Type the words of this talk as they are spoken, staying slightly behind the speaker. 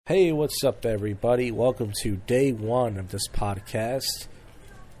Hey, what's up, everybody? Welcome to day one of this podcast.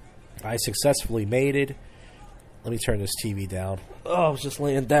 I successfully made it. Let me turn this TV down. Oh, I was just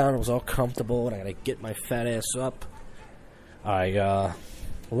laying down. It was all comfortable, and I gotta get my fat ass up. I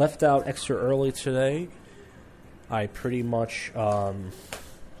left out extra early today. I pretty much, I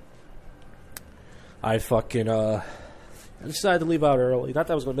decided to leave out early. Not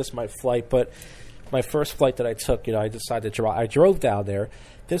that I was gonna miss my flight, but my first flight that I took, I decided to drive. I drove down there.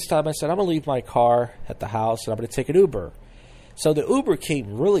 This time I said, I'm going to leave my car at the house and I'm going to take an Uber. So the Uber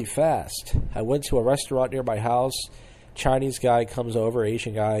came really fast. I went to a restaurant near my house. Chinese guy comes over,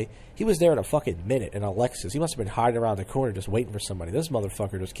 Asian guy. He was there in a fucking minute in a Lexus. He must have been hiding around the corner just waiting for somebody. This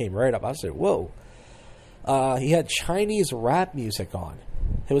motherfucker just came right up. I said, whoa. He had Chinese rap music on.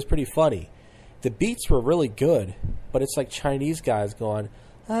 It was pretty funny. The beats were really good, but it's like Chinese guys going,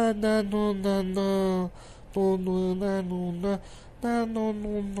 ah, na, no, na, no, no, no, na, no, na. No, no,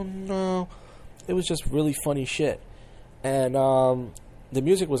 no, no, no. It was just really funny shit. And the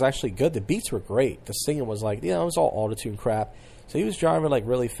music was actually good. The beats were great. The singing was like, it was all autotune crap. So he was driving like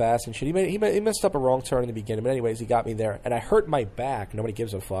really fast and shit. He messed up a wrong turn in the beginning. But anyways, he got me there. And I hurt my back. Nobody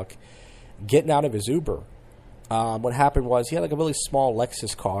gives a fuck. Getting out of his Uber. What happened was he had like a really small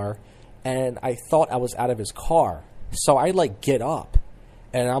Lexus car. And I thought I was out of his car. So I like get up.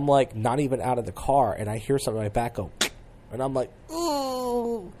 And I'm like not even out of the car. And I hear something in my back go, and I'm like,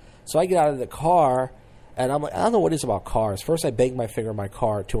 oh. So I get out of the car, and I'm like, I don't know what it is about cars. First, I banged my finger in my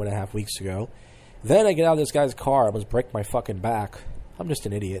car 2.5 weeks ago. Then I get out of this guy's car. I almost break my fucking back. I'm just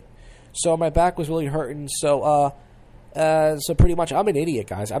an idiot. So my back was really hurting. So pretty much, I'm an idiot,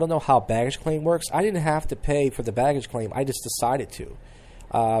 guys. I don't know how baggage claim works. I didn't have to pay for the baggage claim. I just decided to.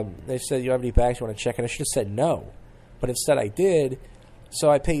 They said, you have any bags you want to check? And I should have said no. But instead I did. So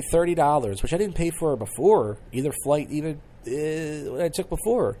I paid $30, which I didn't pay for before, either flight, even I took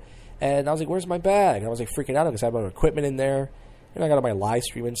before. And I was like, where's my bag? And I was like freaking out because I had my equipment in there. And I got all my live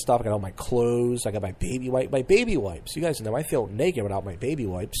streaming stuff. I got all my clothes. I got my baby wipes. You guys know I feel naked without my baby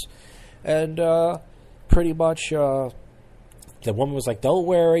wipes. And pretty much the woman was like, don't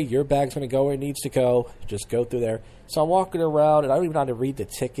worry, your bag's going to go where it needs to go. Just go through there. So I'm walking around, and I don't even know how to read the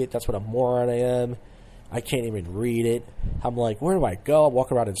ticket. That's what a moron I am. I can't even read it. I'm like, where do I go? I'm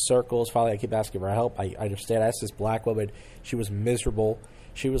walking around in circles. Finally, I keep asking for help. I understand. I asked this black woman. She was miserable.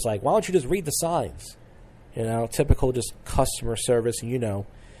 She was like, why don't you just read the signs? Typical just customer service,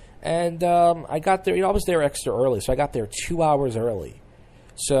 And I got there. I was there extra early, so I got there 2 hours early.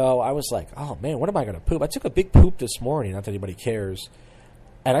 So I was like, oh, man, what am I going to poop? I took a big poop this morning. Not that anybody cares.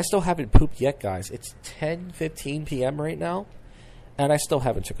 And I still haven't pooped yet, guys. It's 10:15 p.m. right now, and I still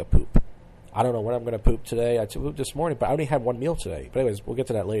haven't took a poop. I don't know when I'm going to poop today. I pooped this morning, but I only had one meal today. But anyways, we'll get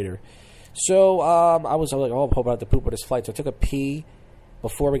to that later. So I was like, oh, I'm hoping I have to poop on this flight. So I took a pee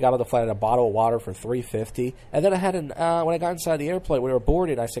before we got on the flight. I had a bottle of water for $3.50. And then I had when I got inside the airplane, we were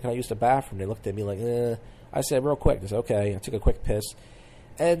boarded. I said, can I use the bathroom? They looked at me like, I said, real quick. They said, okay. I took a quick piss.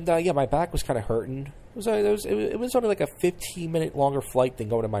 And, my back was kind of hurting. It was only like a 15-minute longer flight than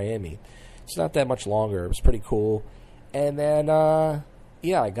going to Miami. It's not that much longer. It was pretty cool. And then...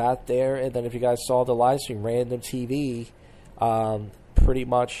 I got there, and then if you guys saw the live stream, Random TV pretty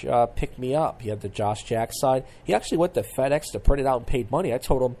much picked me up. He had the Josh Jack sign. He actually went to FedEx to print it out and paid money. I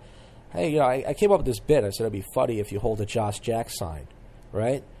told him, hey, I came up with this bit. I said, it'd be funny if you hold a Josh Jack sign,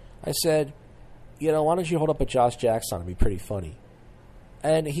 right? I said, why don't you hold up a Josh Jack sign? It'd be pretty funny.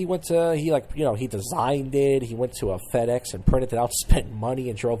 And he went to, he designed it. He went to a FedEx and printed it out, spent money,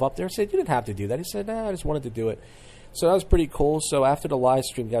 and drove up there. I said, you didn't have to do that. He said, I just wanted to do it. So that was pretty cool. So after the live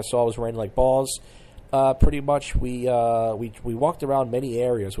stream, you guys saw I was raining like balls. Pretty much, we walked around many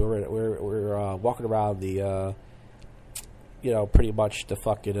areas. We were walking around the, pretty much the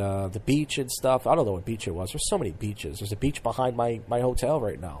fucking the beach and stuff. I don't know what beach it was. There's so many beaches. There's a beach behind my hotel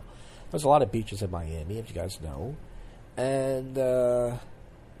right now. There's a lot of beaches in Miami, if you guys know. And so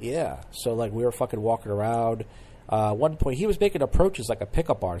like we were fucking walking around. One point, he was making approaches like a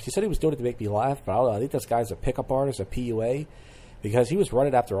pickup artist. He said he was doing it to make me laugh, but I don't know. I think this guy's a pickup artist, a PUA, because he was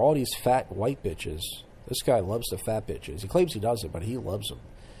running after all these fat white bitches. This guy loves the fat bitches. He claims he doesn't, but he loves them.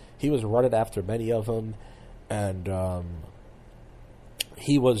 He was running after many of them, and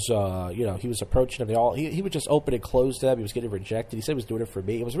he was, he was approaching them. They all he would just open and close them. He was getting rejected. He said he was doing it for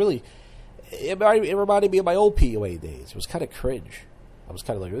me. It was really, it reminded me of my old PUA days. It was kind of cringe. I was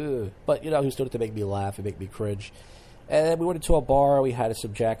kind of like, ugh. But, he was doing it to make me laugh and make me cringe. And then we went into a bar. We had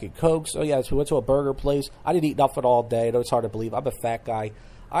some Jack and Cokes. Oh, yeah, so we went to a burger place. I didn't eat nothing all day. I know it's hard to believe. I'm a fat guy.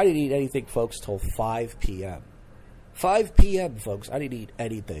 I didn't eat anything, folks, till 5 p.m. 5 p.m., folks. I didn't eat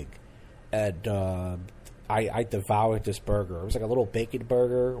anything. And I devoured this burger. It was like a little bacon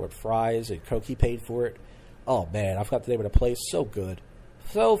burger with fries, and Cokie paid for it. Oh, man, I forgot the name of the place. So good.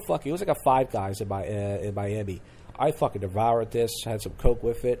 So fucking, it was like a Five Guys in Miami. I fucking devoured this, had some Coke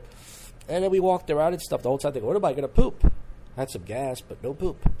with it. And then we walked around and stuff the whole time thinking, what am I going to poop? I had some gas, but no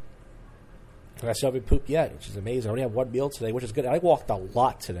poop. And I still haven't pooped yet, which is amazing. I only have one meal today, which is good. I walked a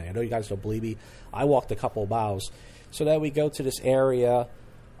lot today. I know you guys don't believe me. I walked a couple of miles. So then we go to this area.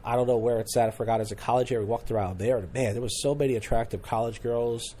 I don't know where it's at. I forgot. It's a college area. We walked around there, and man, there was so many attractive college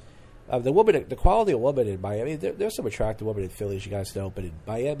girls. The quality of women in Miami. There's some attractive women in Philly, as you guys know, but in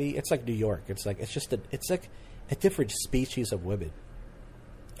Miami, it's like New York. It's like a different species of women.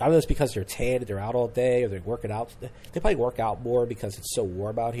 I don't know if it's because they're tan and they're out all day, or they're working out. They probably work out more because it's so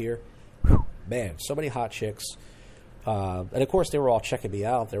warm out here. Whew, man, so many hot chicks. And of course, they were all checking me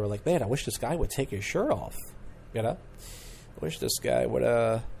out. They were like, "Man, I wish this guy would take his shirt off." You know. I wish this guy would,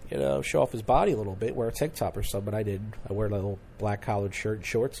 show off his body a little bit, wear a tank top or something. I didn't. I wear a little black collared shirt and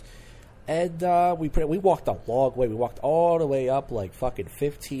shorts. And we walked a long way. We walked all the way up, like fucking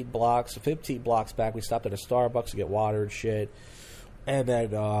 15 blocks back. We stopped at a Starbucks to get water and shit. And then,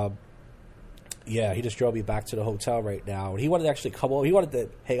 he just drove me back to the hotel right now. And he wanted to actually come over. He wanted to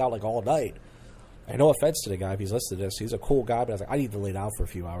hang out like all night. And no offense to the guy if he's listening to this. He's a cool guy, but I was like, I need to lay down for a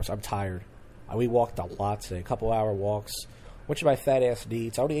few hours. I'm tired. We walked a lot today, a couple hour walks, which my fat ass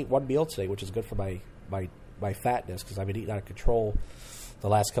needs. I only ate one meal today, which is good for my fatness because I've been eating out of control the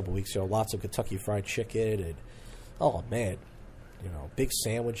last couple of weeks. Lots of Kentucky Fried Chicken and, oh man, big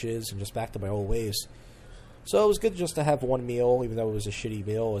sandwiches and just back to my old ways. So it was good just to have one meal, even though it was a shitty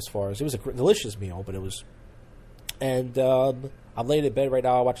meal as far as, it was a delicious meal, but it was, and I'm laying in bed right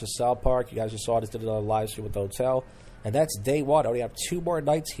now. I watch the South Park. You guys just saw I just did a live stream with the hotel, and that's day one. I only have 2 more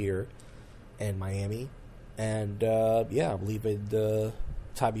nights here in Miami, and I'm leaving the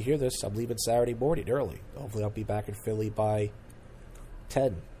time you hear this. I'm leaving Saturday morning early. Hopefully I'll be back in Philly by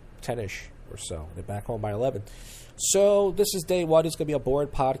 10-ish or so, and back home by 11. So this is day one. It's going to be a boring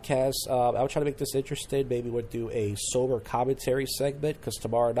podcast. I'll try to make this interesting. Maybe we'll do a sober commentary segment, because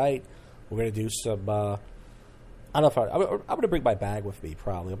tomorrow night we're going to do some, I don't know if I'm going to bring my bag with me,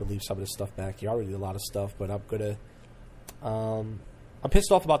 probably. I'm going to leave some of this stuff back here. I already do a lot of stuff, but I'm going to, I'm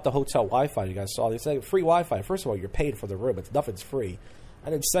pissed off about the hotel Wi-Fi. You guys saw this. Free Wi-Fi. First of all, you're paying for the room. Nothing's free.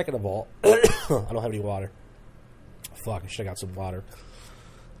 And then second of all, I don't have any water. Fuck, I should have got some water.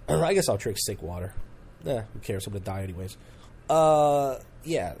 I guess I'll drink sink water. Who cares? I'm going to die anyways.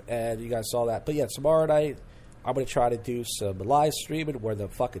 And you guys saw that. But yeah, tomorrow night, I'm going to try to do some live streaming where the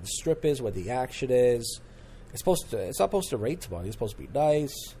fucking strip is, where the action is. It's not supposed to rain tomorrow. It's supposed to be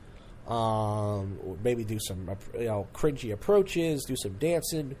nice. Maybe do some, cringy approaches, do some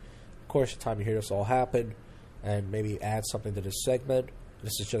dancing. Of course, the time you hear this all happen, and maybe add something to this segment.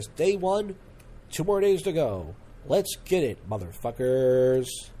 This is just day one. 2 more days to go. Let's get it, motherfuckers.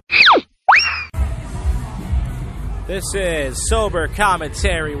 This is Sober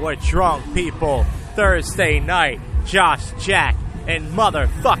Commentary with Drunk People. Thursday night, Josh Jack in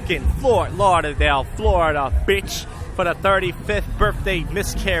motherfucking Fort Lauderdale, Florida, bitch. For the 35th birthday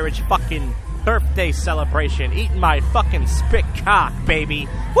miscarriage fucking birthday celebration. Eating my fucking spit cock, baby.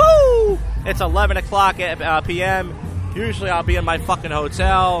 Woo! It's 11 o'clock p.m. Usually I'll be in my fucking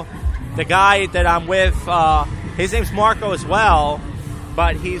hotel. The guy that I'm with, his name's Marco as well,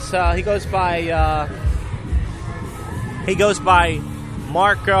 but he goes by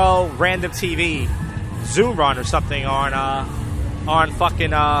Marco Random TV, Zoom Run or something on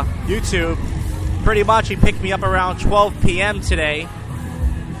fucking YouTube. Pretty much, he picked me up around 12 p.m. today.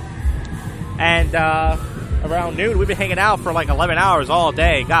 And around noon, we've been hanging out for like 11 hours all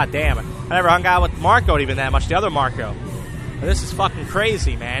day. God damn it. I never hung out with Marco even that much, the other Marco. But this is fucking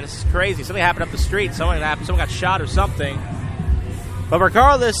crazy, man. This is crazy. Something happened up the street. Someone got shot or something. But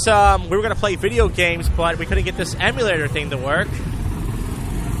regardless, we were going to play video games, but we couldn't get this emulator thing to work.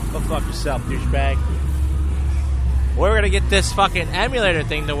 Go fuck yourself, douchebag. We were going to get this fucking emulator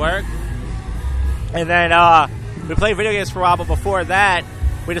thing to work. And then we played video games for a while, but before that,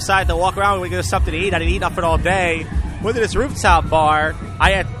 we decided to walk around and we get something to eat. I didn't eat nothing all day. Went to this rooftop bar.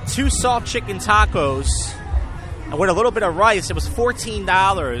 I had 2 soft chicken tacos with a little bit of rice. It was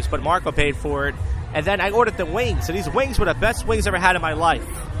 $14, but Marco paid for it. And then I ordered the wings. And these wings were the best wings I ever had in my life.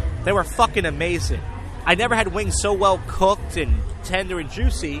 They were fucking amazing. I never had wings so well cooked and tender and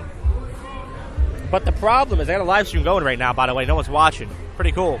juicy. But the problem is, I got a live stream going right now, by the way. No one's watching.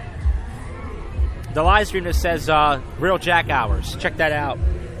 Pretty cool. The live stream that says Real Jack Hours. Check that out.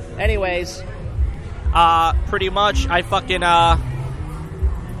 Anyways, pretty much,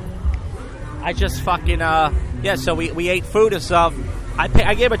 so we ate food and stuff.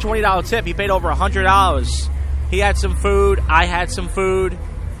 I gave him a $20 tip. He paid over $100. He had some food. I had some food.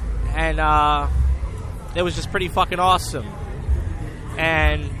 And it was just pretty fucking awesome.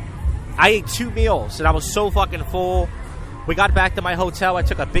 And I ate 2 meals, and I was so fucking full. We got back to my hotel. I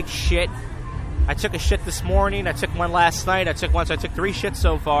took a big shit. I took a shit this morning. I took one last night. I took 3 shits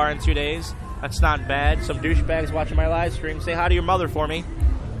so far in 2 days. That's not bad. Some douchebags watching my live stream. Say hi to your mother for me.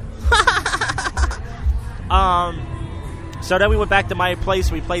 So then we went back to my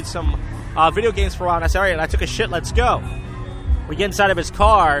place. We played some video games for a while. And I said, all right, I took a shit. Let's go. We get inside of his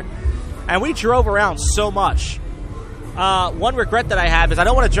car, and we drove around so much. One regret that I have is I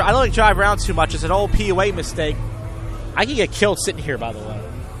don't like to drive around too much. It's an old PUA mistake. I can get killed sitting here, by the way.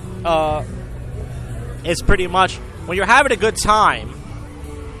 It's pretty much when you're having a good time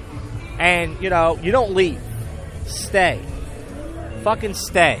and, you don't leave. Stay. Fucking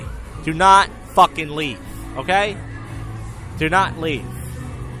stay. Do not fucking leave. Okay? Do not leave.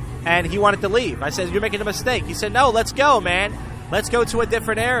 And he wanted to leave. I said, you're making a mistake. He said, no, let's go, man. Let's go to a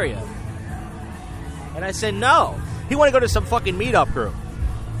different area. And I said, no. He wanted to go to some fucking meetup group.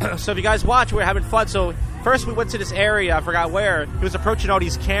 So if you guys watch, we're having fun. So first we went to this area, I forgot where. He was approaching all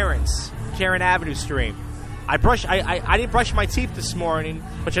these Karens. Karen Avenue stream. I didn't brush my teeth this morning,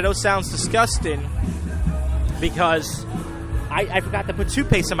 which I know sounds disgusting because I forgot to put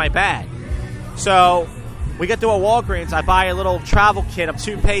toothpaste in my bag. So we get to a Walgreens. I buy a little travel kit of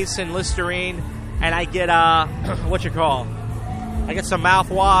toothpaste and Listerine, and I get I get some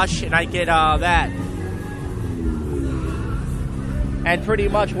mouthwash, and I get that. And pretty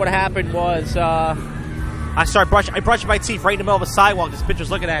much what happened was I brushed my teeth right in the middle of a sidewalk. This bitch was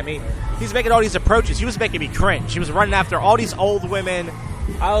looking at me. He's making all these approaches. He was making me cringe. He was running after all these old women.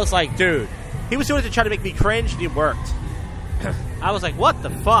 I was like, dude. He was doing it to try to make me cringe, and it worked. I was like, what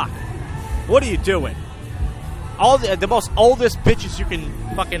the fuck? What are you doing? All the most oldest bitches you can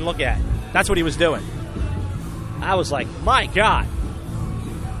fucking look at. That's what he was doing. I was like, my God.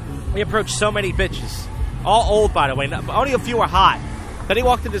 We approached so many bitches. All old, by the way. Only a few were hot. Then he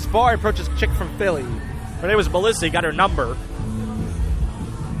walked in this bar and approached this chick from Philly. Her name was Melissa. He got her number.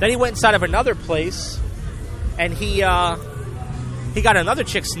 Then he went inside of another place, and he got another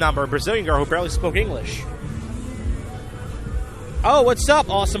chick's number, a Brazilian girl who barely spoke English. Oh, what's up,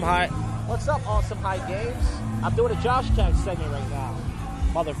 Awesome High? What's up, Awesome High Games? I'm doing a Josh Tag segment right now,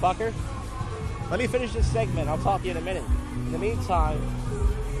 motherfucker. Let me finish this segment. I'll talk to you in a minute. In the meantime,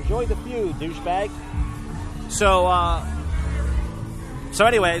 enjoy the feud, douchebag. So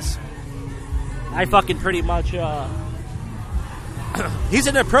anyways, I fucking pretty much, he's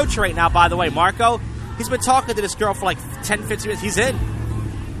in an approach right now, by the way, Marco. He's been talking to this girl for like 10, 15 minutes. He's in.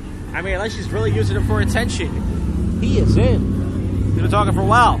 I mean, unless she's really using him for attention. He is in. He's been talking for a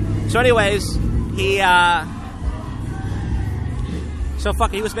while. So anyways, he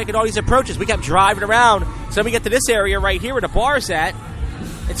was making all these approaches. We kept driving around. So then we get to this area right here where the bar's at.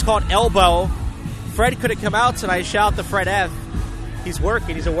 It's called Elbow. Fred couldn't come out tonight. Shout out to Fred F. He's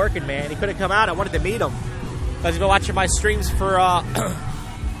working. He's a working man. He couldn't come out. I wanted to meet him. Because he's been watching my streams for, I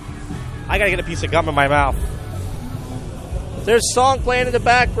gotta get a piece of gum in my mouth. There's a song playing in the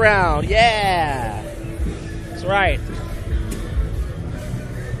background. Yeah. That's right.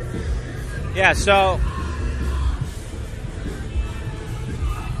 Yeah, so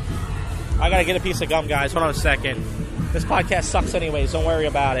I gotta get a piece of gum, guys. Hold on a second. This podcast sucks anyways. Don't worry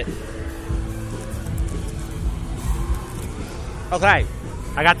about it. Okay.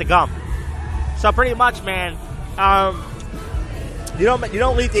 I got the gum. So pretty much, man, you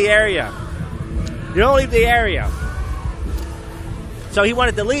don't leave the area. You don't leave the area. So he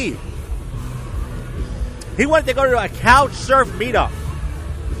wanted to leave. He wanted to go to a couch surf meetup.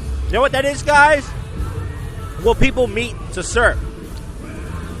 You know what that is, guys? Well, people meet to surf.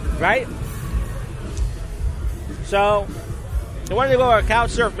 Right? So, he wanted to go to a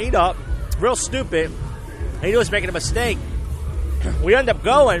couch surf meetup. Real stupid. And he was making a mistake. We end up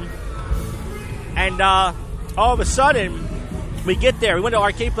going. And all of a sudden, we get there. We went to an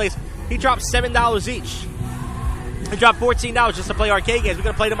arcade place. He dropped $7 each. He dropped $14 just to play arcade games. We're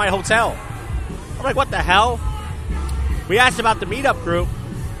going to play it in my hotel. I'm like, what the hell? We asked about the meetup group.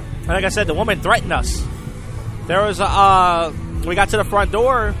 And like I said, the woman threatened us. There was when we got to the front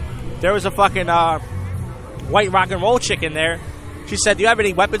door, there was a fucking white rock and roll chick in there. She said, do you have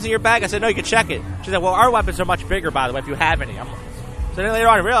any weapons in your bag? I said, no, you can check it. She said, well, our weapons are much bigger, by the way, if you have any. So then later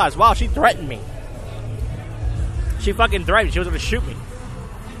on I realized, wow, she threatened me. She fucking threatened me. She was going to shoot me.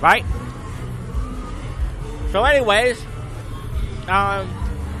 Right? So anyways,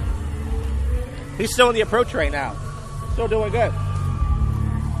 he's still in the approach right now. Still doing good.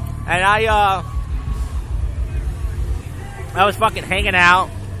 And I was fucking hanging out,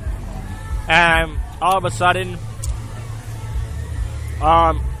 and all of a sudden,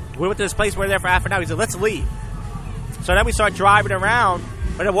 we went to this place. We were there for half an hour. He said, let's leave. So then we started driving around,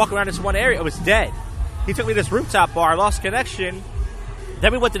 and then walking around this one area. It was dead. He took me to this rooftop bar. I lost connection.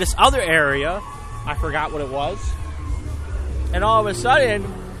 Then we went to this other area. I forgot what it was. And all of a sudden,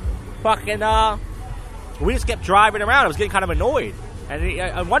 fucking, we just kept driving around. I was getting kind of annoyed. And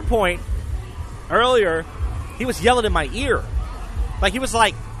at one point, earlier, he was yelling in my ear. Like, he was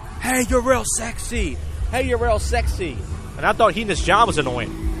like, hey, you're real sexy. Hey, you're real sexy. And I thought he and his job was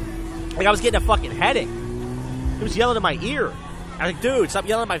annoying. Like, I was getting a fucking headache. He was yelling in my ear. I was like, dude, stop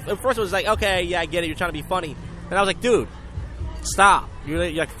yelling in my... At first, it was like, okay, yeah, I get it. You're trying to be funny. And I was like, dude, stop.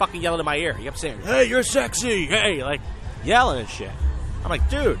 You're like fucking yelling in my ear. He kept saying, hey, you're sexy. Hey, like, yelling and shit. I'm like,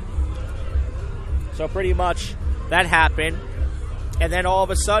 dude. So pretty much that happened. And then all of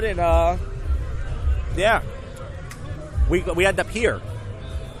a sudden, yeah, we end up here.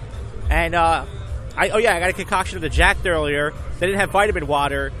 And I got a concoction of the Jacked earlier. They didn't have vitamin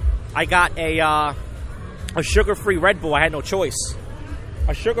water. I got a sugar-free Red Bull. I had no choice.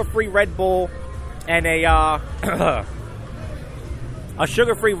 A sugar-free Red Bull and a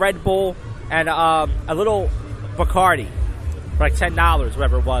sugar-free Red Bull and a little Bacardi for like $10,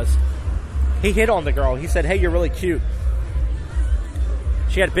 whatever it was. He hit on the girl. He said, hey, you're really cute.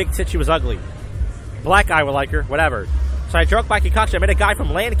 She had big tits. She was ugly. Black guy would like her. Whatever. So I drunk my concoction. I met a guy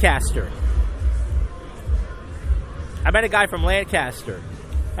from Lancaster.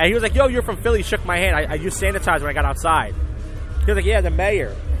 And he was like, yo, you're from Philly. He shook my hand. I used sanitizer when I got outside. He was like, yeah, the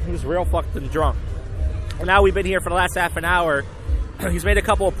mayor. He was real fucking drunk. And now we've been here for the last half an hour. He's made a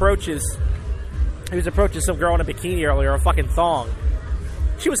couple approaches. He was approaching some girl in a bikini earlier, a fucking thong.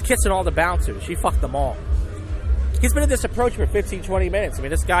 She was kissing all the bouncers. She fucked them all. He's been in this approach for 15, 20 minutes. I mean,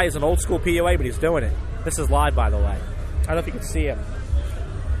 this guy is an old school POA, but he's doing it. This is live, by the way. I don't know if you can see him.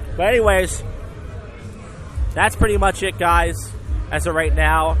 But anyways, that's pretty much it, guys, as of right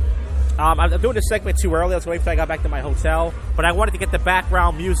now. I'm doing this segment too early. I was waiting until I got back to my hotel. But I wanted to get the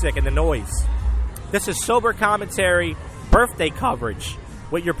background music and the noise. This is Sober Commentary birthday coverage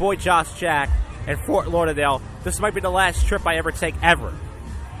with your boy Josh Jack in Fort Lauderdale. This might be the last trip I ever take ever.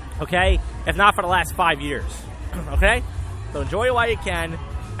 Okay? If not for the last 5 years. Okay? So enjoy it while you can.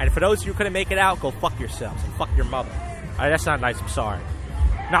 And for those of you who couldn't make it out, go fuck yourselves and fuck your mother. Alright, that's not nice. I'm sorry.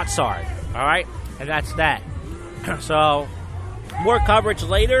 Not sorry. Alright? And that's that. So, more coverage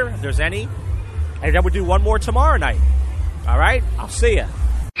later, if there's any. And then we'll do one more tomorrow night. Alright? I'll see ya.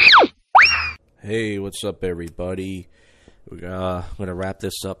 Hey, what's up, everybody? I'm going to wrap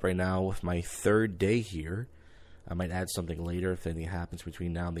this up right now with my third day here. I might add something later if anything happens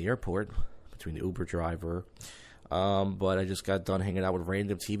between now and the airport, between the Uber driver. But I just got done hanging out with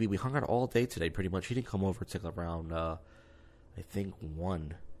Random TV. We hung out all day today, pretty much. He didn't come over until around, I think,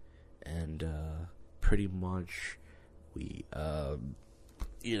 1. And pretty much we, I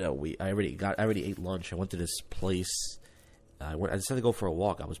already ate lunch. I went to this place. I decided to go for a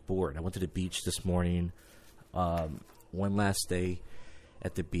walk. I was bored. I went to the beach this morning. One last day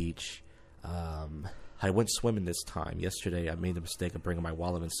at the beach. I went swimming this time. Yesterday, I made the mistake of bringing my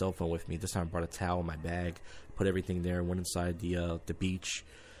wallet and cell phone with me. This time, I brought a towel in my bag, put everything there, went inside the beach,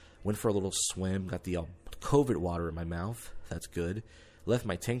 went for a little swim, got the COVID water in my mouth. That's good. Left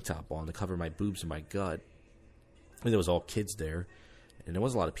my tank top on to cover my boobs and my gut. And there was all kids there, and there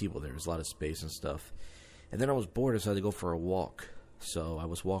wasn't a lot of people there. There was a lot of space and stuff. And then I was bored, so I had to go for a walk. So I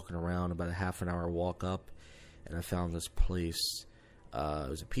was walking around, about a half an hour walk up, and I found this place. It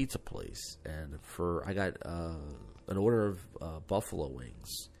was a pizza place, and I got an order of buffalo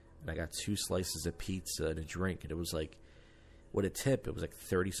wings, and I got 2 slices of pizza and a drink, and it was like, with a tip, it was like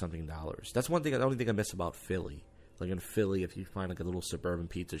 $30-something. That's one thing. The only thing I miss about Philly. Like in Philly, if you find like a little suburban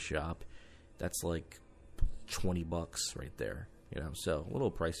pizza shop, that's like $20 right there. You know, so a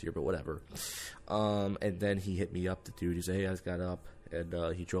little pricier, but whatever. And then he hit me up, the dude. He said, hey, I just got up,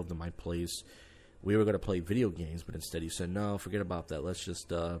 and he drove to my place. We were going to play video games, but instead he said, no, forget about that. Let's just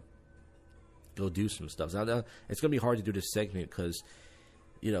go do some stuff. Now, it's going to be hard to do this segment because,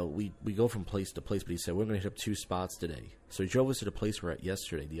 you know, we go from place to place, but he said, we're going to hit up 2 spots today. So he drove us to the place we're at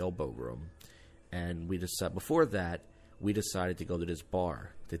yesterday, the Elbow Room. And we decided, before that, we decided to go to this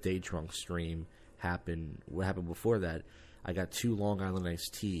bar. The Day Drunk stream happened. What happened before that, I got 2 Long Island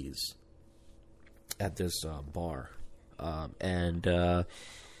iced teas at this bar. And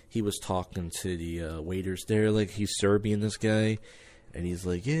he was talking to the waiters there, like he's Serbian, this guy. And he's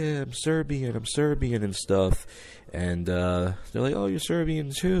like, yeah, I'm Serbian and stuff. And they're like, oh, you're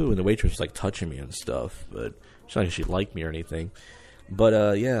Serbian too. And the waitress was like touching me and stuff. But it's not like she liked me or anything.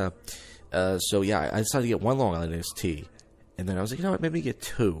 But yeah. So yeah, I decided to get 1 Long Island iced tea. And then I was like, you know what, maybe get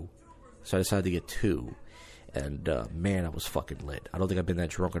 2. So I decided to get 2. And, man, I was fucking lit. I don't think I've been that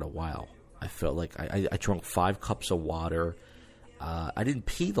drunk in a while. I felt like I drank 5 cups of water. I didn't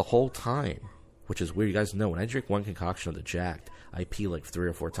pee the whole time, which is weird. You guys know, when I drink one concoction of the Jacked, I pee like 3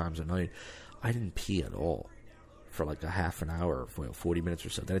 or 4 times a night. I didn't pee at all for like a half an hour, 40 minutes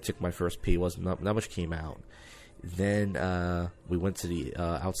or so. Then I took my first pee. Not much came out. Then we went to the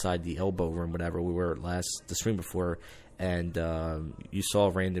outside the elbow room, whatever we were the stream before, and you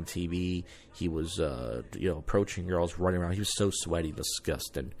saw random TV. He was approaching girls, running around. He was so sweaty,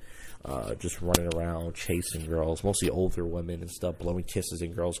 disgusting, just running around chasing girls, mostly older women and stuff, blowing kisses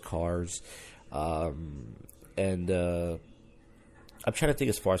in girls' cars. I'm trying to think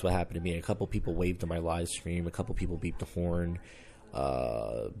as far as what happened to me. A couple people waved on my live stream. A couple people beeped the horn.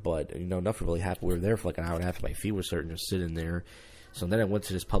 But, nothing really happened. We were there for like an hour and a half, and my feet were starting to sit in there. So then I went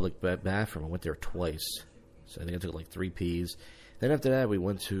to this public bathroom. I went there twice. So I think I took like 3 pees. Then after that, we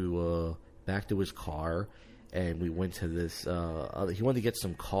went to back to his car, and we went to this. He wanted to get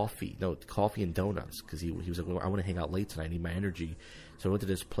some coffee. No, coffee and donuts, because he was like, well, I want to hang out late tonight. I need my energy. So I went to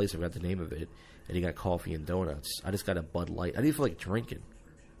this place. I forgot the name of it, and he got coffee and donuts. I just got a Bud Light. I didn't feel like drinking,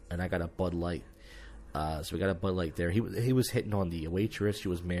 and I got a Bud Light. So we got a Bud Light there. He was hitting on the waitress. She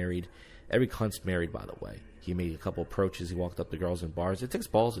was married. Every cunt's married, by the way. He made a couple approaches. He walked up to girls in bars. It takes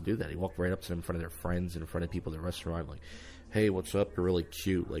balls to do that. He walked right up to them in front of their friends and in front of people at the restaurant, like, hey, what's up? You're really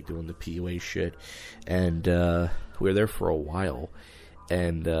cute, like doing the PUA shit. And we were there for a while.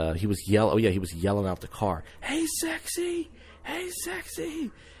 And he was yelling out the car, hey, sexy! Hey,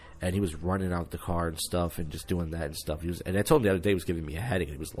 sexy! And he was running out the car and stuff and just doing that and stuff. And I told him the other day he was giving me a headache.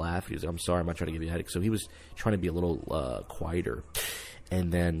 And he was laughing. He was like, I'm sorry, I'm not trying to give you a headache. So he was trying to be a little quieter.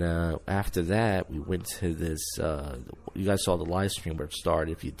 And then after that, we went to this. You guys saw the live stream where it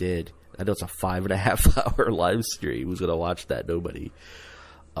started. If you did, I know it's a 5.5 hour live stream. Who's going to watch that? Nobody.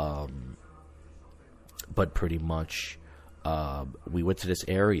 But pretty much, we went to this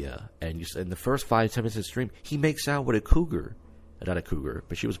area. And in the first 5-10 minutes of the stream, he makes out with a cougar. Not a cougar,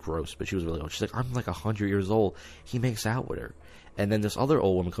 but she was gross, but she was really old. She's like, I'm like 100 years old. He makes out with her. And then this other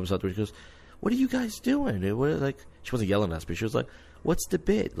old woman comes up to her and she goes, what are you guys doing? She wasn't yelling at us, but she was like, what's the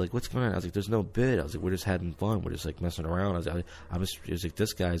bit? Like, what's going on? I was like, there's no bit. I was like, we're just having fun. We're just like messing around. It was like,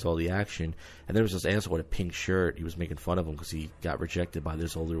 this guy's all the action. And there was this asshole with a pink shirt. He was making fun of him because he got rejected by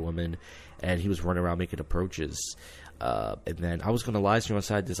this older woman. And he was running around making approaches. And then I was going to live stream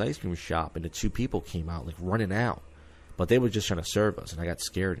outside this ice cream shop, and the 2 people came out, like, running out. But they were just trying to serve us, and I got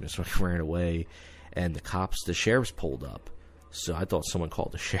scared and just ran away. And the sheriffs pulled up. So I thought someone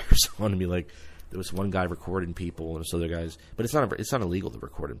called the sheriffs on me. Like, there was one guy recording people and this other guys. But it's not illegal to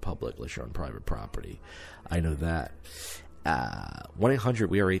record in public unless you're on private property. I know that.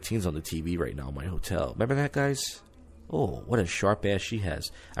 1-800-WE-ARE-18's on the TV right now in my hotel. Remember that, guys? Oh, what a sharp ass she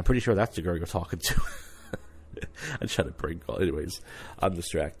has. I'm pretty sure that's the girl you're talking to. I tried to prank call. Anyways, I'm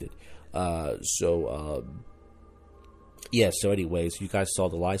distracted. So anyways, you guys saw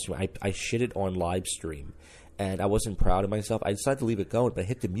the live stream. I shit it on live stream, and I wasn't proud of myself. I decided to leave it going, but I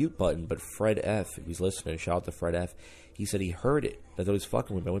hit the mute button. But Fred F., if he's listening, shout out to Fred F., he said he heard it. I thought he was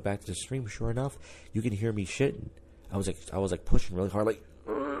fucking with me. I went back to the stream. Sure enough, you can hear me shitting. I was like pushing really hard, like,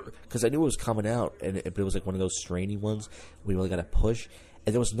 because I knew it was coming out, but it was like one of those strainy ones. We really got to push,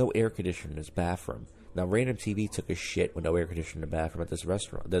 and there was no air conditioner in this bathroom. Now, Random TV took a shit with no air conditioner in the bathroom at this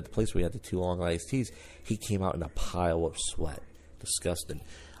restaurant. The place where we had the 2 long iced teas, he came out in a pile of sweat. Disgusting.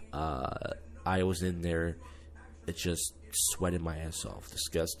 I was in there, it's just sweating my ass off.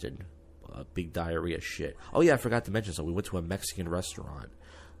 Disgusting. Big diarrhea shit. Oh, yeah, I forgot to mention, so we went to a Mexican restaurant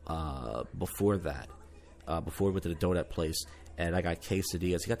before that. Before we went to the donut place, and I got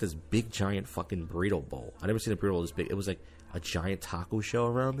quesadillas. He got this big, giant fucking burrito bowl. I never seen a burrito bowl this big. It was like a giant taco shell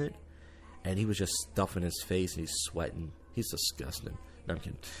around it. And he was just stuffing his face, and he's sweating. He's disgusting. No, I'm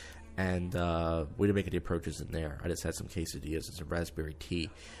kidding. And we didn't make any approaches in there. I just had some quesadillas and some raspberry tea.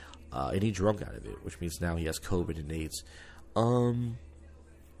 And he drunk out of it, which means now he has COVID and AIDS.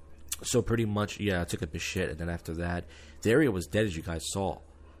 So pretty much, yeah, I took up his shit. And then after that, the area was dead, as you guys saw.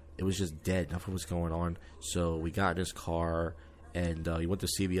 It was just dead. Nothing was going on. So we got in his car, and he went to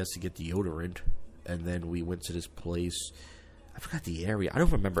CVS to get deodorant. And then we went to this place. I forgot the area. I don't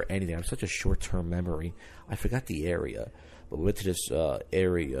remember anything. I have such a short-term memory. I forgot the area. But we went to this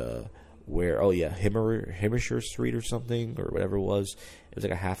area where, Himmersher Street or something, or whatever it was. It was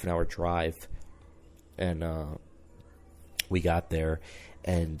like a half-an-hour drive. And we got there,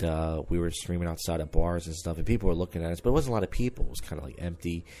 and we were streaming outside of bars and stuff, and people were looking at us. But it wasn't a lot of people. It was kind of like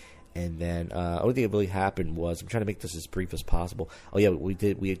empty. And then only thing that really happened was, I'm trying to make this as brief as possible. Oh, yeah,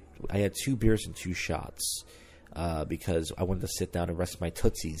 I had 2 beers and 2 shots. because I wanted to sit down and rest my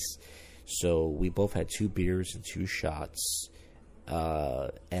tootsies. So we both had 2 beers and 2 shots.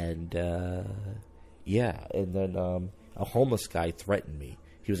 And then a homeless guy threatened me.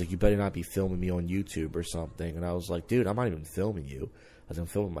 He was like, you better not be filming me on YouTube or something. And I was like, dude, I'm not even filming you. I'm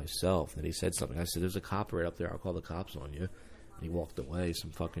filming myself. And he said something. I said, there's a cop right up there. I'll call the cops on you. And he walked away.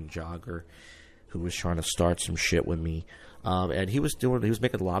 Some fucking jogger who was trying to start some shit with me. And he was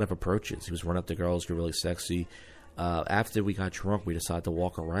making a lot of approaches. He was running up to girls who were really sexy. After we got drunk, we decided to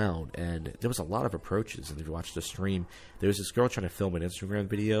walk around, and there was a lot of approaches. And if you watch the stream, there was this girl trying to film an Instagram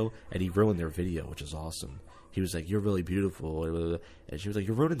video, and he ruined their video, which is awesome. He was like, you're really beautiful. And she was like,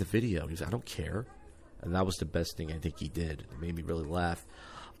 you're ruining the video. He was like, I don't care. And that was the best thing I think he did. It made me really laugh.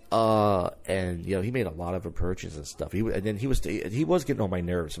 And he made a lot of approaches and stuff. He was getting on my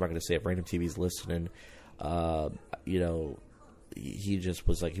nerves. I'm not going to say if Random TV's listening. He just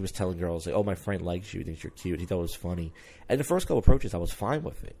was like, he was telling girls like, oh, my friend likes you, he thinks you're cute. He thought it was funny. And the first couple approaches, I was fine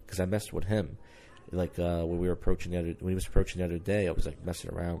with it because I messed with him. Like when he was approaching the other day, I was like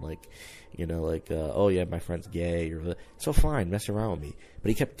messing around, oh yeah, my friend's gay, so fine, mess around with me. But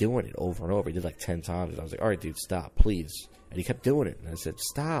he kept doing it over and over. He did like 10 times. I was like, all right, dude, stop, please. And he kept doing it, and I said,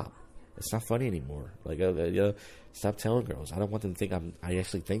 stop. It's not funny anymore. Stop telling girls. I don't want them to think I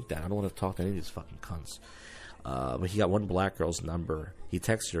actually think that. I don't want to talk to any of these fucking cunts. But he got one black girl's number. He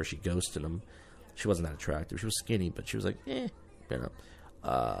texted her. She ghosted him. She wasn't that attractive. She was skinny, but she was like,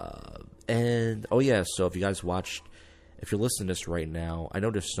 and oh yeah, so if you guys watched, if you're listening to this right now, I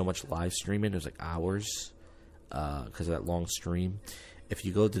know there's so much live streaming. There's like hours because of that long stream. If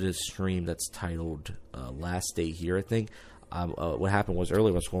you go to this stream that's titled Last Day Here, I think, what happened was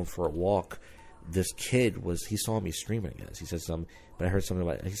earlier I was going for a walk. This kid he saw me streaming, I guess. He said something, but I heard something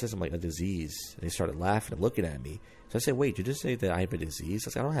like a disease. And he started laughing and looking at me. So I said, wait, did you just say that I have a disease?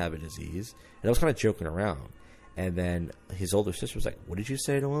 I said, I don't have a disease. And I was kind of joking around. And then his older sister was like, what did you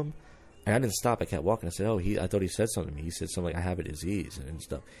say to him? And I didn't stop. I kept walking. I said, I thought he said something to me. He said something like, I have a disease and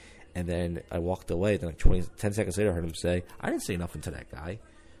stuff. And then I walked away. Then 10 seconds later, I heard him say, I didn't say nothing to that guy.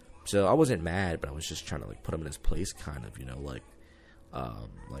 So I wasn't mad, but I was just trying to put him in his place, kind of,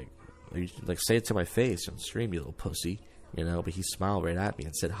 say it to my face on stream, you little pussy, But he smiled right at me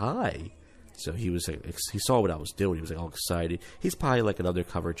and said hi. So he was he saw what I was doing. He was all excited. He's probably like an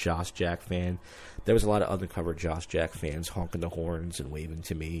undercover Josh Jack fan. There was a lot of undercover Josh Jack fans honking the horns and waving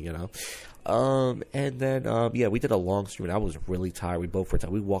to me, And then we did a long stream. I was really tired. We both were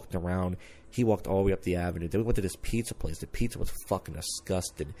tired. We walked around. He walked all the way up the avenue. Then we went to this pizza place. The pizza was fucking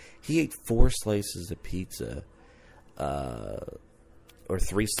disgusting. He ate 4 slices of pizza. Or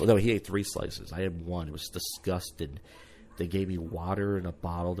 3. No, he ate 3 slices. I had 1. It was disgusting. They gave me water in a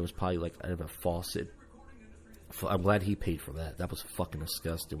bottle. There was probably out of a faucet. I'm glad he paid for that. That was fucking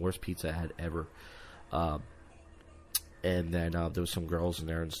disgusting. Worst pizza I had ever. And then there was some girls in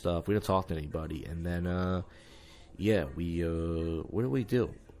there and stuff. We didn't talk to anybody. And then what did we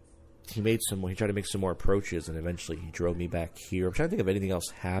do? He tried to make some more approaches, and eventually he drove me back here. I'm trying to think if anything else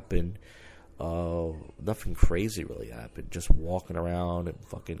happened. Nothing crazy really happened. Just walking around and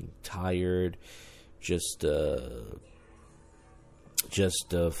fucking tired. Just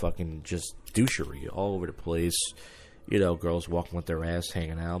douchery all over the place. Girls walking with their ass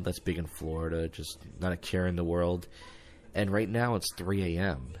hanging out. That's big in Florida. Just not a care in the world. And right now it's 3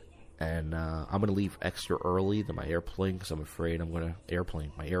 a.m. And I'm going to leave extra early than my airplane because I'm afraid I'm going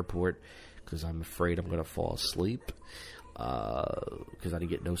to fall asleep. Because I didn't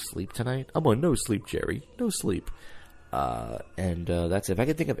get no sleep tonight. I'm on no sleep, Jerry. No sleep. And that's it. If I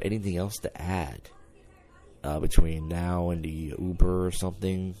could think of anything else to add between now and the Uber or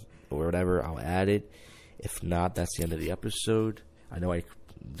something or whatever, I'll add it. If not, that's the end of the episode. I know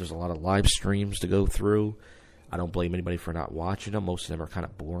there's a lot of live streams to go through. I don't blame anybody for not watching them. Most of them are kind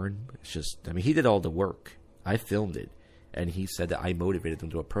of boring. It's just, he did all the work. I filmed it. And he said that I motivated him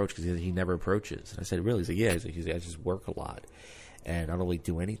to approach because he never approaches. And I said, really? He's like, yeah. He's like, I just work a lot. And I don't really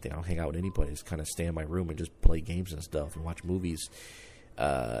do anything. I don't hang out with anybody. I just kind of stay in my room and just play games and stuff and watch movies.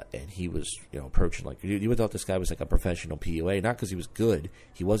 And he was, approaching like, you would thought this guy was like a professional PUA. Not because he was good.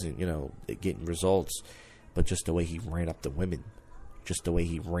 He wasn't, getting results. But just the way he ran up to women. Just the way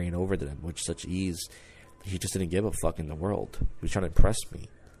he ran over them with such ease. He just didn't give a fuck in the world. He was trying to impress me.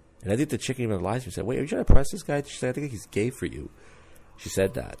 And I think the chick even lied to me and said, wait, are you trying to impress this guy? She said, I think he's gay for you. She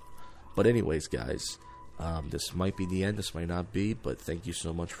said that. But anyways, guys, this might be the end. This might not be. But thank you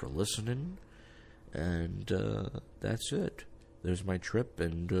so much for listening. And that's it. There's my trip.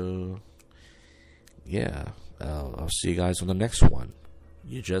 And I'll see you guys on the next one.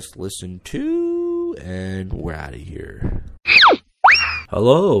 You just listened to, and we're out of here.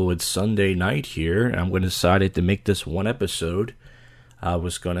 Hello, it's Sunday night here, and I'm going to decide to make this one episode. I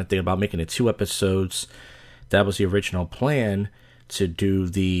was going to think about making it 2 episodes. That was the original plan, to do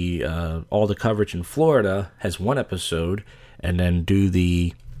the all the coverage in Florida as 1 episode, and then do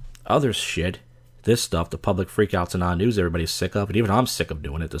the other shit, this stuff, the public freakouts and non-news everybody's sick of, and even I'm sick of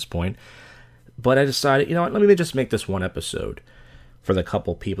doing it at this point. But I decided, you know what, let me just make this 1 episode for the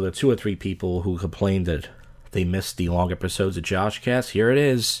couple people, the 2 or 3 people who complained that they missed the long episodes of JoshCast. Here it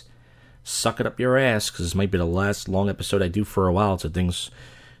is. Suck it up your ass, because this might be the last long episode I do for a while, so things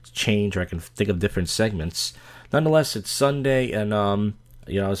change, or I can think of different segments. Nonetheless, it's Sunday, and,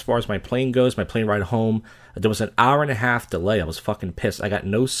 as far as my plane goes, my plane ride home, there was an 1.5-hour delay. I was fucking pissed. I got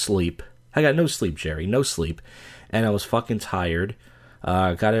no sleep. Jerry. No sleep. And I was fucking tired.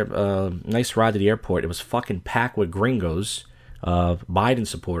 Got a nice ride to the airport. It was fucking packed with gringos. Biden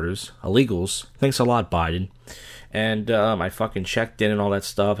supporters, illegals. Thanks a lot, Biden. And I fucking checked in and all that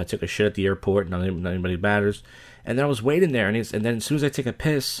stuff. I took a shit at the airport. Not anybody matters. And then I was waiting there, and then as soon as I take a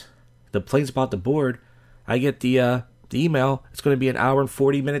piss, the plane's about to board. I get the email. It's going to be an 1 hour and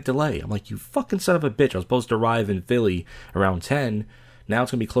 40-minute delay. I'm like, you fucking son of a bitch. I was supposed to arrive in Philly around 10. Now it's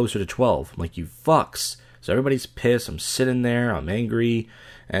going to be closer to 12. I'm like, you fucks. So everybody's pissed. I'm sitting there. I'm angry.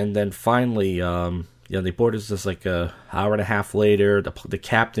 And then finally, they boarded us just like an 1.5 hours later. The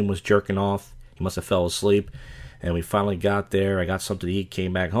captain was jerking off. He must have fell asleep. And we finally got there. I got something to eat,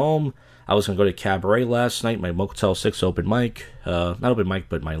 came back home. I was going to go to Cabaret last night, my Motel 6 open mic. Not open mic,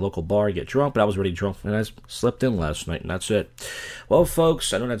 but my local bar, get drunk. But I was already drunk, and I slept in last night, and that's it. Well,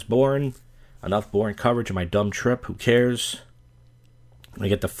 folks, I know that's boring. Enough boring coverage of my dumb trip. Who cares? I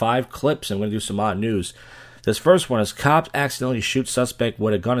get the 5 clips, and I'm going to do some odd news. This first one is cops accidentally shoot suspect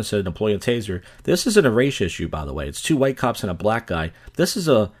with a gun instead of deploying a taser. This isn't a race issue, by the way. It's 2 white cops and a black guy. This is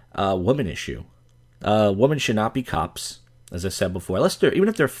a woman issue. Women should not be cops, as I said before. Even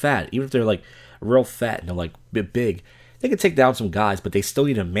if they're fat, even if they're like real fat and they're like big, they can take down some guys, but they still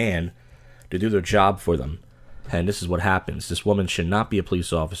need a man to do their job for them. And this is what happens. This woman should not be a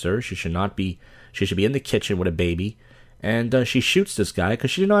police officer. She should be in the kitchen with a baby. And she shoots this guy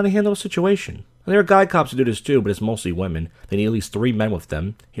because she didn't know how to handle the situation. And there are guy cops who do this too, but it's mostly women. They need at least 3 men with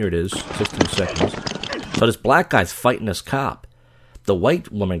them. Here it is, 16 seconds. So this black guy's fighting this cop. The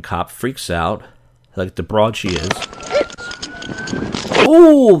white woman cop freaks out, like the broad she is.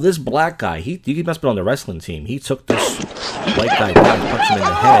 Ooh, this black guy, he must have been on the wrestling team. He took this white guy down and punched him in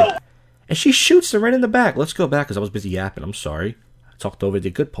the head. And she shoots him right in the back. Let's go back because I was busy yapping. I'm sorry. I talked over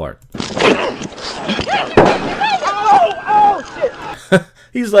the good part.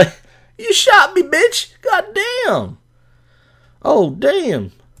 He's like, you shot me, bitch. God damn. Oh,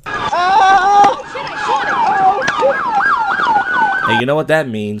 damn. And you know what that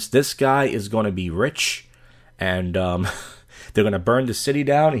means? This guy is going to be rich, and they're going to burn the city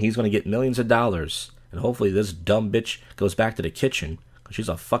down, and he's going to get millions of dollars. And hopefully this dumb bitch goes back to the kitchen, because she's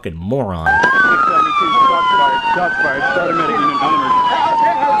a fucking moron.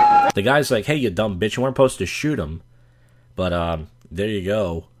 The guy's like, hey, you dumb bitch, you weren't supposed to shoot him. But there you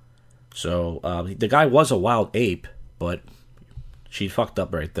go. So the guy was a wild ape, but she fucked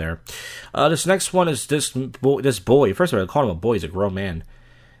up right there. This next one is this boy. First of all, I call him a boy. He's a grown man.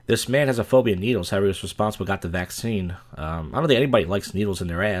 This man has a phobia of needles. However, he was responsible, got the vaccine. I don't think anybody likes needles in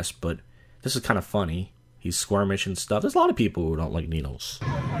their ass, but this is kind of funny. He's squirmish and stuff. There's a lot of people who don't like needles.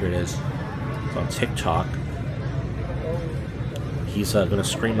 Here it is. It's on TikTok. He's going to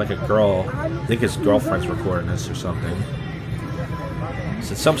scream like a girl. I think his girlfriend's recording this or something. It's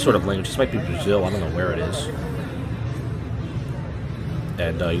in some sort of language. This might be Brazil. I don't know where it is.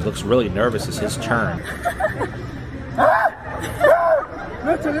 And he looks really nervous. It's his turn.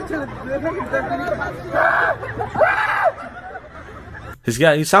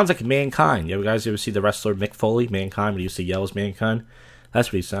 He sounds like Mankind. You guys ever see the wrestler Mick Foley, Mankind, when he used to yell as Mankind? That's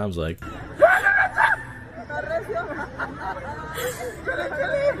what he sounds like.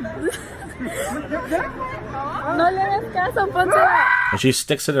 And she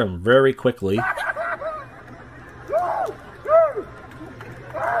sticks at him very quickly.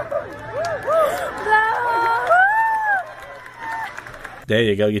 There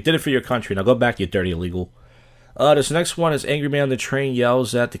you go. You did it for your country. Now go back, you dirty illegal. This next one is angry man on the train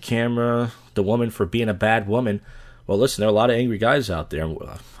yells at the camera, the woman, for being a bad woman. Well, listen, there are a lot of angry guys out there.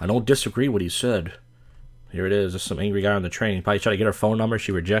 I don't disagree with what he said. Here it is. There's some angry guy on the train. He probably tried to get her phone number.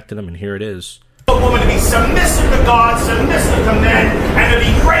 She rejected him, and here it is. A woman to be submissive to God, submissive to men, and to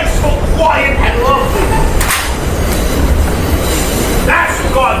be graceful, quiet, and lovely. That's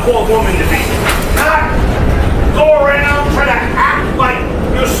what God called woman to be. Not go around trying to act like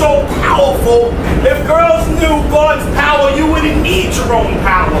you're so powerful beautiful. If girls knew God's power, you wouldn't need your own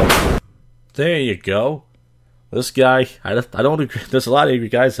power. There you go. This guy, I don't agree. There's a lot of angry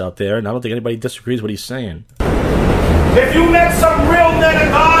guys out there, and I don't think anybody disagrees with what he's saying. If you met some real men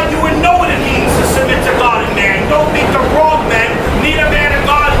of God, you would know what it means to submit to God and man. Don't meet the wrong men. Meet a man of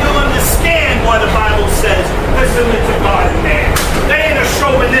God, you'll understand why the Bible says to submit to God and man. They ain't a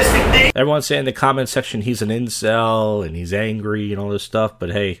chauvinistic thing. Everyone's saying in the comment section he's an incel and he's angry and all this stuff,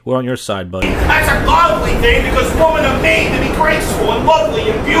 but hey, we're on your side, buddy. That's a godly thing because women are made to be graceful and lovely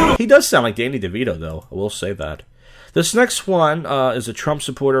and beautiful. He does sound like Danny DeVito, though. I will say that. This next one is a Trump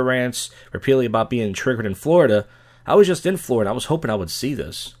supporter rants repeatedly about being triggered in Florida. I was just in Florida. I was hoping I would see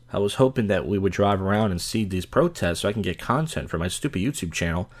this. I was hoping that we would drive around and see these protests so I can get content for my stupid YouTube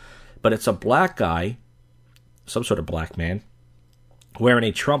channel. But it's a black guy, some sort of black man, wearing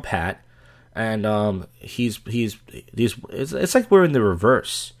a Trump hat, and it's like we're in the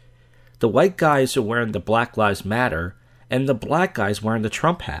reverse. The white guys are wearing the Black Lives Matter, and the black guys wearing the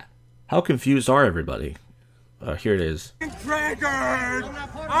Trump hat. How confused are everybody? Here it is. Triggered!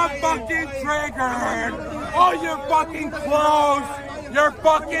 I'm fucking triggered! Oh, you're fucking close! You're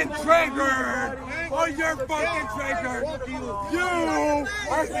fucking triggered! Oh, you're fucking triggered! You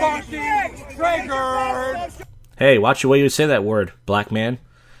are fucking triggered! Hey, watch the way you say that word, black man.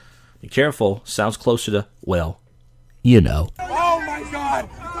 Be careful. Sounds closer to, well, you know. Oh my god!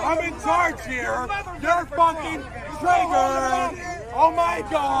 I'm in charge here! You're fucking triggered! Oh my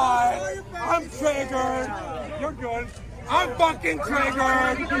god! I'm triggered! You're good. I'm fucking triggered!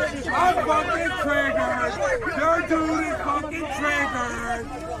 I'm fucking triggered! Your dude is fucking triggered!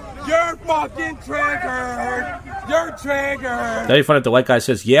 You're fucking triggered! You're triggered! That'd be fun if the white guy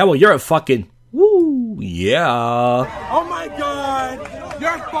says, yeah, well, you're a fucking, woo, yeah. Oh my god!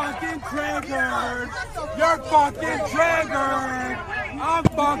 You're fucking triggered! You're fucking triggered! I'm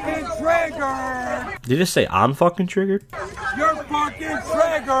fucking triggered! Did you just say I'm fucking triggered? You're fucking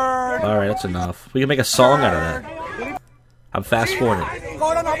triggered! Alright, that's enough. We can make a song out of that. I'm fast forwarding.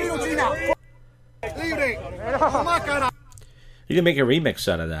 You can make a remix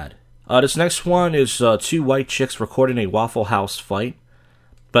out of that. This next one is two white chicks recording a Waffle House fight.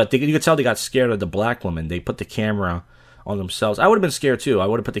 But you can tell they got scared of the black woman. They put the camera on themselves. I would have been scared too. I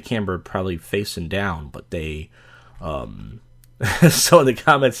would have put the camera probably facing down. But they... So in the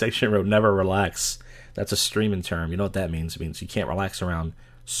comment section wrote, never relax. That's a streaming term. You know what that means? It means you can't relax around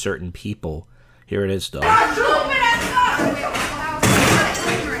certain people. Here it is, though.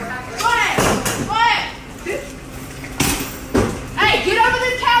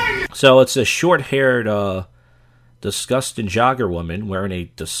 So it's a short-haired, disgusting jogger woman wearing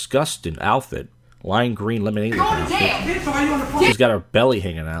a disgusting outfit. Lime green lemonade outfit. She's got her belly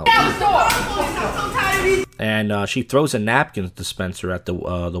hanging out. And she throws a napkin dispenser at the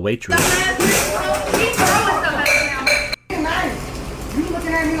waitress.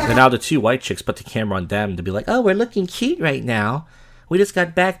 And now the two white chicks put the camera on them to be like, oh, we're looking cute right now. We just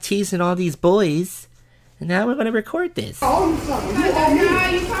got back teasing all these boys. And now we're going to record this. Dinner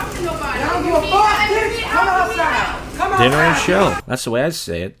and show. That's the way I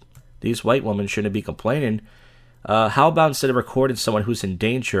say it. These white women shouldn't be complaining. How about instead of recording someone who's in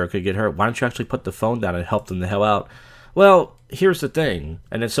danger or could get hurt, why don't you actually put the phone down and help them the hell out? Well, here's the thing.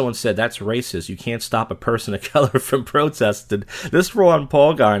 And then someone said, that's racist. You can't stop a person of color from protesting. This Ron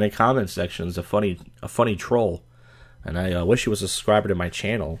Paul guy in the comment section is a funny troll. And I wish he was a subscriber to my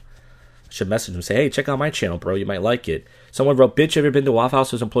channel. I should message him and say, hey, check out my channel, bro. You might like it. Someone wrote, bitch, have you ever been to Waffle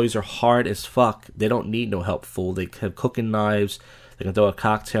House? Those employees are hard as fuck. They don't need no help, fool. They have cooking knives. They can throw a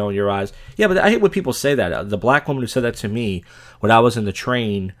cocktail in your eyes. Yeah, but I hate when people say that. The black woman who said that to me when I was in the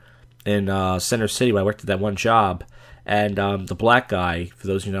train in Center City when I worked at that one job, and the black guy, for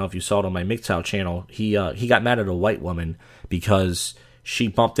those of you know, if you saw it on my MGTOW channel, he got mad at a white woman because she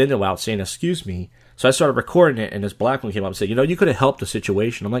bumped into him out saying, excuse me. So I started recording it, and this black one came up and said, you know, you could have helped the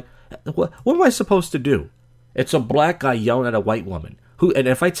situation. I'm like, what am I supposed to do? It's a black guy yelling at a white woman. And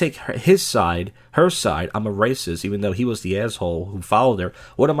if I take his side, her side, I'm a racist, even though he was the asshole who followed her.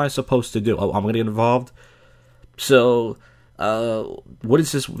 What am I supposed to do? Oh, I'm going to get involved? So, what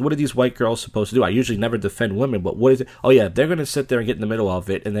is this? What are these white girls supposed to do? I usually never defend women, but what is it? Oh, yeah, they're going to sit there and get in the middle of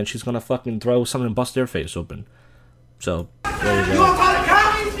it, and then she's going to fucking throw something and bust their face open. So, there you go. You gonna call the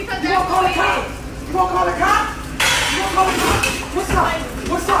cops? You gonna call the cops? You gonna call the cops? You gonna call the cops? What's up?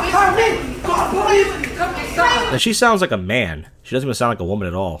 What's up? Call me! Call police! Come inside! And she sounds like a man. She doesn't even sound like a woman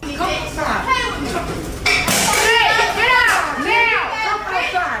at all. Come inside!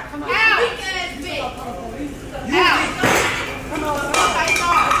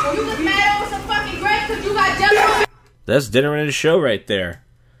 That's dinner and a show right there.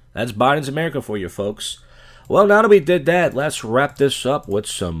 That's Biden's America for you, folks. Well, now that we did that, let's wrap this up with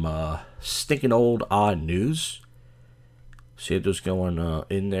some stinking old odd news. See if there's going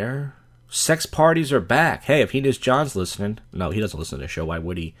in there. Sex parties are back. Hey, if Enos John's listening. No, he doesn't listen to the show. Why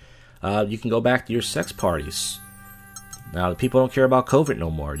would he? You can go back to your sex parties. Now, the people don't care about COVID no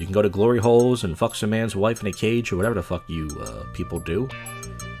more. You can go to glory holes and fuck some man's wife in a cage or whatever the fuck you people do.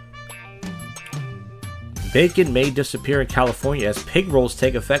 Bacon may disappear in California as pig rolls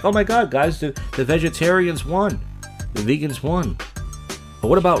take effect. Oh my god, guys, the vegetarians won. The vegans won. But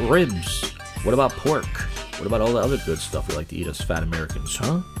what about ribs? What about pork? What about all the other good stuff we like to eat as fat Americans,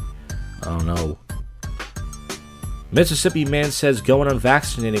 huh? I don't know. Mississippi man says going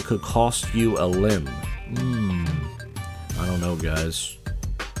unvaccinated could cost you a limb. I don't know, guys.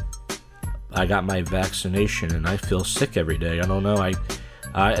 I got my vaccination and I feel sick every day. I don't know. I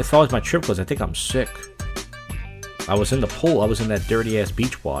thought it was my trip because I think I'm sick. I was in the pool. I was in that dirty-ass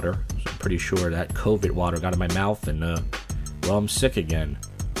beach water. So I'm pretty sure that COVID water got in my mouth and, well, I'm sick again.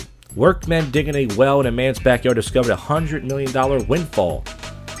 Workmen digging a well in a man's backyard discovered a $100 million windfall.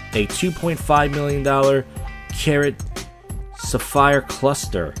 A $2.5 million carat sapphire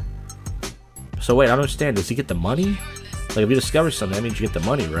cluster. So wait, I don't understand. Does he get the money? Like, if you discover something, that means you get the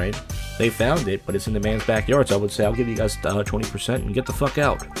money, right? They found it, but it's in the man's backyard, so I would say I'll give you guys 20% and get the fuck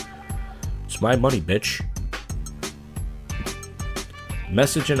out. It's my money, bitch.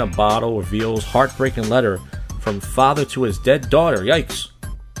 Message in a bottle reveals heartbreaking letter from father to his dead daughter. Yikes.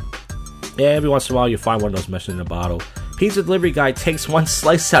 Yeah, every once in a while you find one of those messages in a bottle. Pizza delivery guy takes one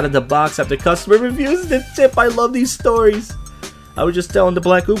slice out of the box after customer refuses the tip. I love these stories. I was just telling the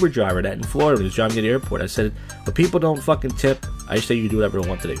black Uber driver that in Florida when he was driving to the airport. I said, when people don't fucking tip, I just say you can do whatever you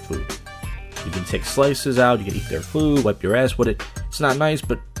want to their food. You can take slices out, you can eat their food, wipe your ass with it. It's not nice,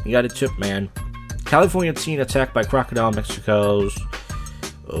 but you gotta tip, man. California teen attacked by crocodile in Mexico's.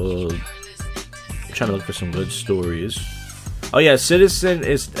 I'm trying to look for some good stories. Oh yeah, Citizen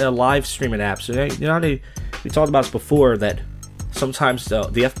is a live streaming app. So you know how we talked about this before that sometimes the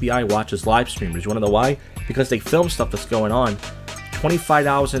FBI watches live streamers. You want to know why? Because they film stuff that's going on.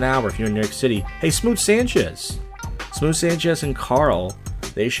 $25 an hour if you're in New York City. Hey, Smooth Sanchez and Carl,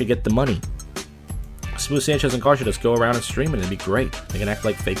 they should get the money. Smooth Sanchez and Carl should just go around and stream it. It'd be great. They can act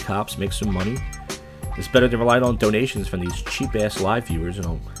like fake cops, make some money. It's better than relying on donations from these cheap-ass live viewers who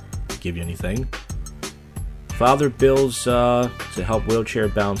don't give you anything. Father bills to help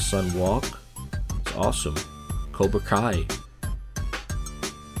wheelchair-bound son walk. It's awesome. Cobra Kai.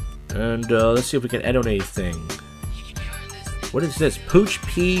 And let's see if we can edit anything. What is this? Pooch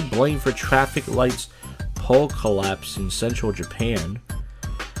P blamed for traffic lights pole collapse in central Japan.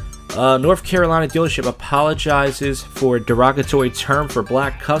 North Carolina dealership apologizes for a derogatory term for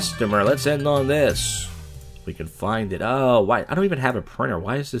black customer. Let's end on this. We can find it. Oh, why? I don't even have a printer.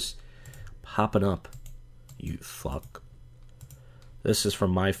 Why is this popping up? You fuck. This is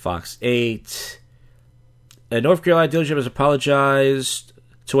from my Fox 8. A North Carolina dealership has apologized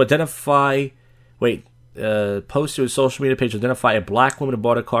to identify... post to his social media page to identify a black woman who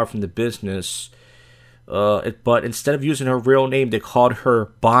bought a car from the business. But instead of using her real name, they called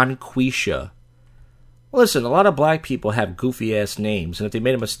her Bonquisha. Listen, a lot of black people have goofy-ass names, and if they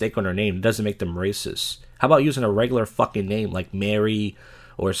made a mistake on their name, it doesn't make them racist. How about using a regular fucking name like Mary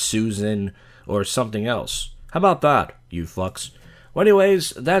or Susan or something else? How about that, you fucks? Well, anyways,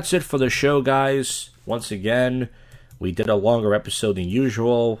 that's it for the show, guys. Once again, we did a longer episode than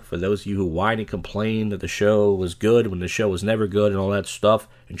usual. For those of you who whine and complain that the show was good when the show was never good and all that stuff,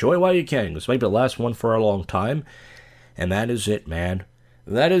 enjoy it while you can. This might be the last one for a long time. And that is it, man.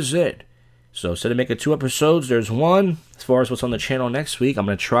 That is it. So instead of making 2 episodes, there's one. As far as what's on the channel next week, I'm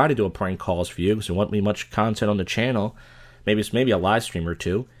going to try to do a prank calls for you because there won't be much content on the channel. Maybe a live stream or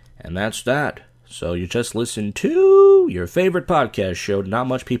 2. And that's that. So you just listened to your favorite podcast show not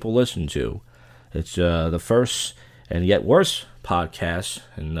much people listen to. It's the first and yet worse podcast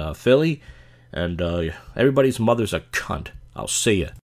in Philly. And everybody's mother's a cunt. I'll see ya.